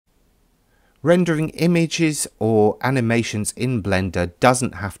Rendering images or animations in Blender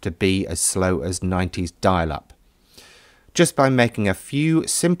doesn't have to be as slow as 90s dial-up. Just by making a few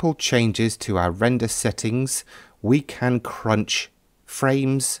simple changes to our render settings, we can crunch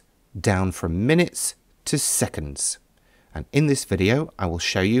frames down from minutes to seconds. And in this video, I will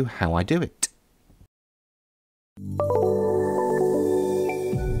show you how I do it.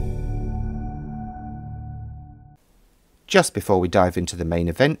 Just before we dive into the main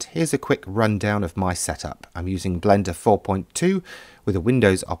event, here's a quick rundown of my setup. I'm using Blender 4.2 with a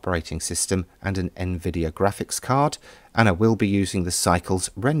Windows operating system and an NVIDIA graphics card, and I will be using the Cycles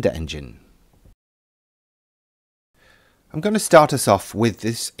render engine. I'm going to start us off with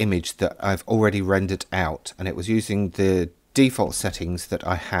this image that I've already rendered out, and it was using the default settings that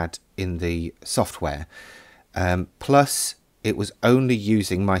I had in the software, plus it was only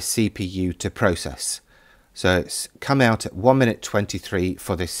using my CPU to process. So it's come out at 1 minute 23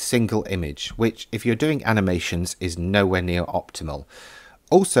 for this single image, which if you're doing animations is nowhere near optimal.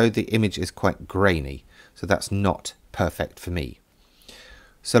 Also, the image is quite grainy, so that's not perfect for me.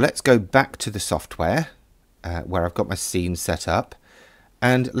 So let's go back to the software where I've got my scene set up,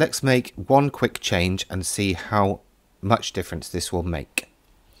 and let's make one quick change and see how much difference this will make.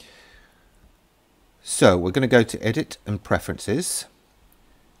 So we're going to go to Edit and Preferences,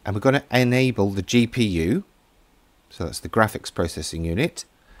 and we're going to enable the GPU, so that's the graphics processing unit,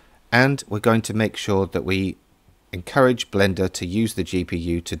 and we're going to make sure that we encourage Blender to use the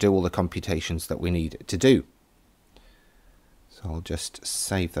GPU to do all the computations that we need it to do. So I'll just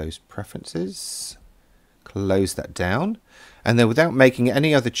save those preferences, close that down, and then without making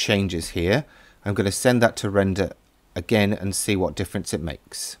any other changes here, I'm going to send that to render again and see what difference it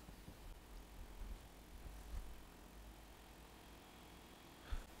makes.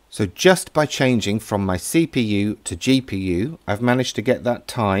 So just by changing from my CPU to GPU, I've managed to get that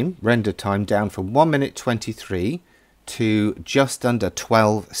time, render time, down from 1 minute 23 to just under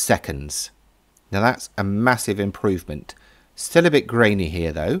 12 seconds. Now that's a massive improvement. Still a bit grainy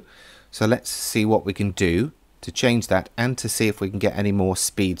here though, so let's see what we can do to change that and to see if we can get any more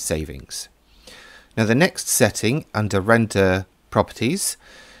speed savings. Now the next setting under render properties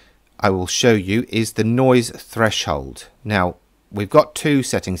I will show you is the noise threshold. Now we've got two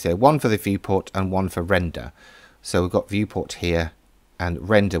settings here, one for the viewport and one for render. So we've got viewport here and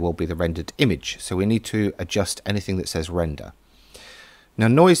render will be the rendered image. So we need to adjust anything that says render. Now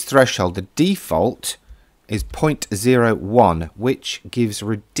noise threshold, the default is 0.01, which gives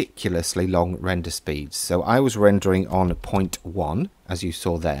ridiculously long render speeds. So I was rendering on 0.1 as you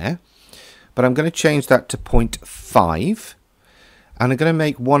saw there, but I'm going to change that to 0.5, and I'm going to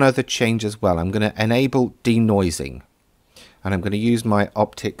make one other change as well. I'm going to enable denoising. And I'm going to use my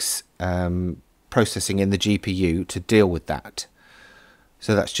optics processing in the GPU to deal with that.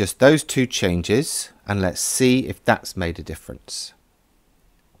 So that's just those two changes, and let's see if that's made a difference.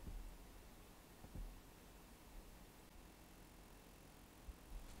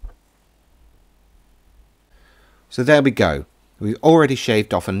 So there we go. We've already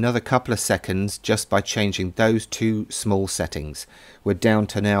shaved off another couple of seconds just by changing those two small settings. We're down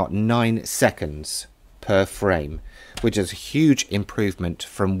to now 9 seconds per frame, which is a huge improvement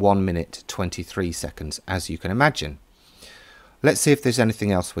from 1 minute 23 seconds, as you can imagine. Let's see if there's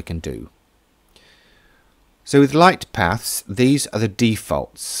anything else we can do. So with light paths, these are the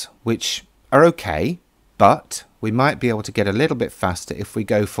defaults, which are okay, but we might be able to get a little bit faster if we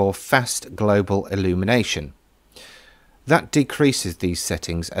go for fast global illumination. That decreases these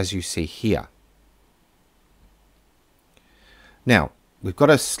settings as you see here. Now, we've got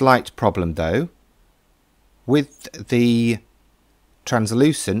a slight problem though. With the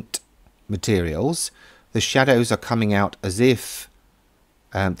translucent materials, the shadows are coming out as if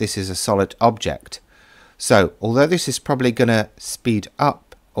this is a solid object. So although this is probably going to speed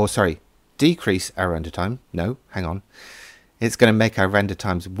up, or sorry, decrease our render time, no, hang on, it's going to make our render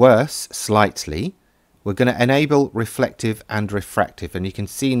times worse slightly. We're going to enable reflective and refractive, and you can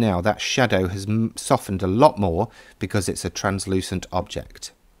see now that shadow has softened a lot more because it's a translucent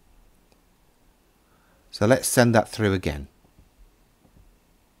object. So let's send that through again.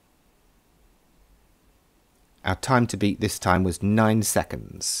 Our time to beat this time was 9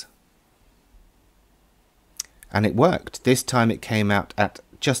 seconds. And it worked. This time it came out at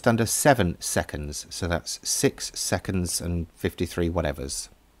just under 7 seconds. So that's 6 seconds and 53 whatevers.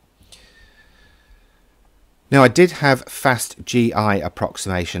 Now I did have fast GI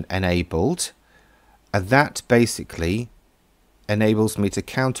approximation enabled. And that basically enables me to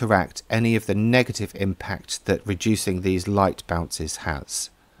counteract any of the negative impact that reducing these light bounces has.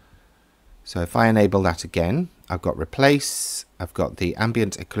 So if I enable that again, I've got replace I've got the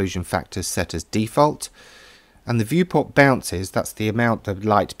ambient occlusion factors set as default, and the viewport bounces, that's the amount of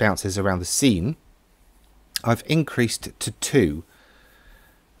light bounces around the scene, I've increased to 2,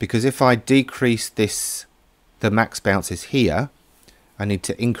 because if I decrease this, the max bounces here, I need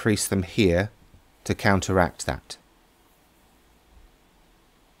to increase them here to counteract that.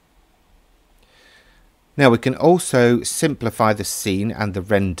 Now we can also simplify the scene and the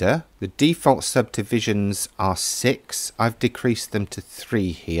render. The default subdivisions are 6. I've decreased them to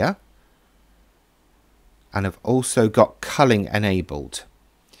 3 here. And I've also got culling enabled.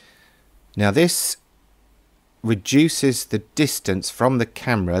 Now this reduces the distance from the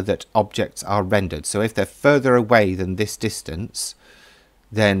camera that objects are rendered. So if they're further away than this distance,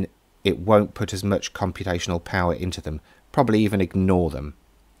 then it won't put as much computational power into them. Probably even ignore them.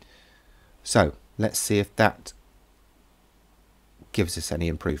 So let's see if that gives us any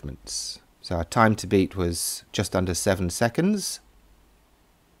improvements. So our time to beat was just under 7 seconds.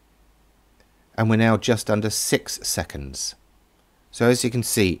 And we're now just under 6 seconds. So as you can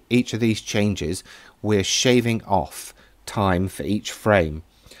see, each of these changes, we're shaving off time for each frame.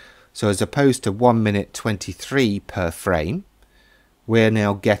 So as opposed to 1 minute 23 per frame, we're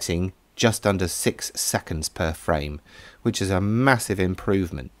now getting just under 6 seconds per frame, which is a massive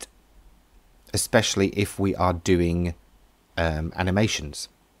improvement, especially if we are doing animations.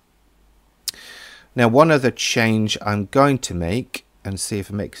 Now one other change I'm going to make, and see if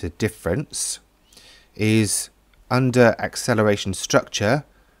it makes a difference, is under acceleration structure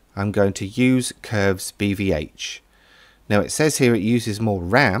I'm going to use curves BVH. Now it says here it uses more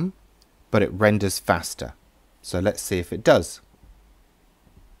RAM, but it renders faster. So let's see if it does.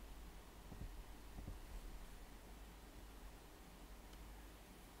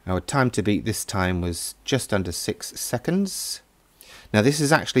 Our time to beat this time was just under 6 seconds. Now this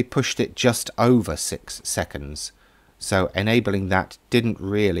has actually pushed it just over 6 seconds. So enabling that didn't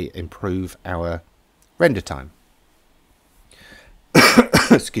really improve our render time.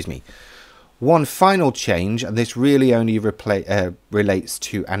 Excuse me. One final change, and this really only relates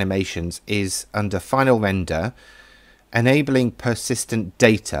to animations, is under final render, enabling persistent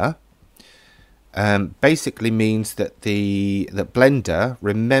data. Basically means that that Blender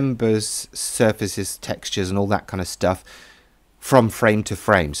remembers surfaces, textures and all that kind of stuff from frame to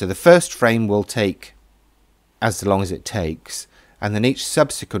frame. So the first frame will take as long as it takes, and then each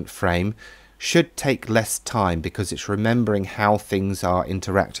subsequent frame should take less time because it's remembering how things are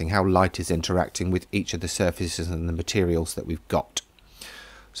interacting, how light is interacting with each of the surfaces and the materials that we've got.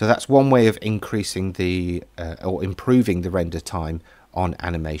 So that's one way of increasing the or improving the render time on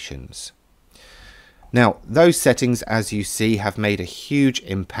animations. Now those settings, as you see, have made a huge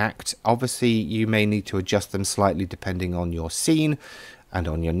impact. Obviously you may need to adjust them slightly depending on your scene and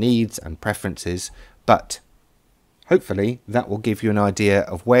on your needs and preferences, but hopefully that will give you an idea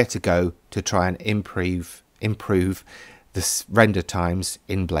of where to go to try and improve the render times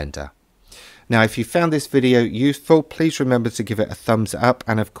in Blender. Now if you found this video useful, please remember to give it a thumbs up,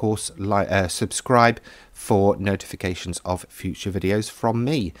 and of course subscribe for notifications of future videos from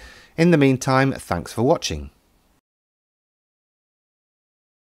me. In the meantime, thanks for watching.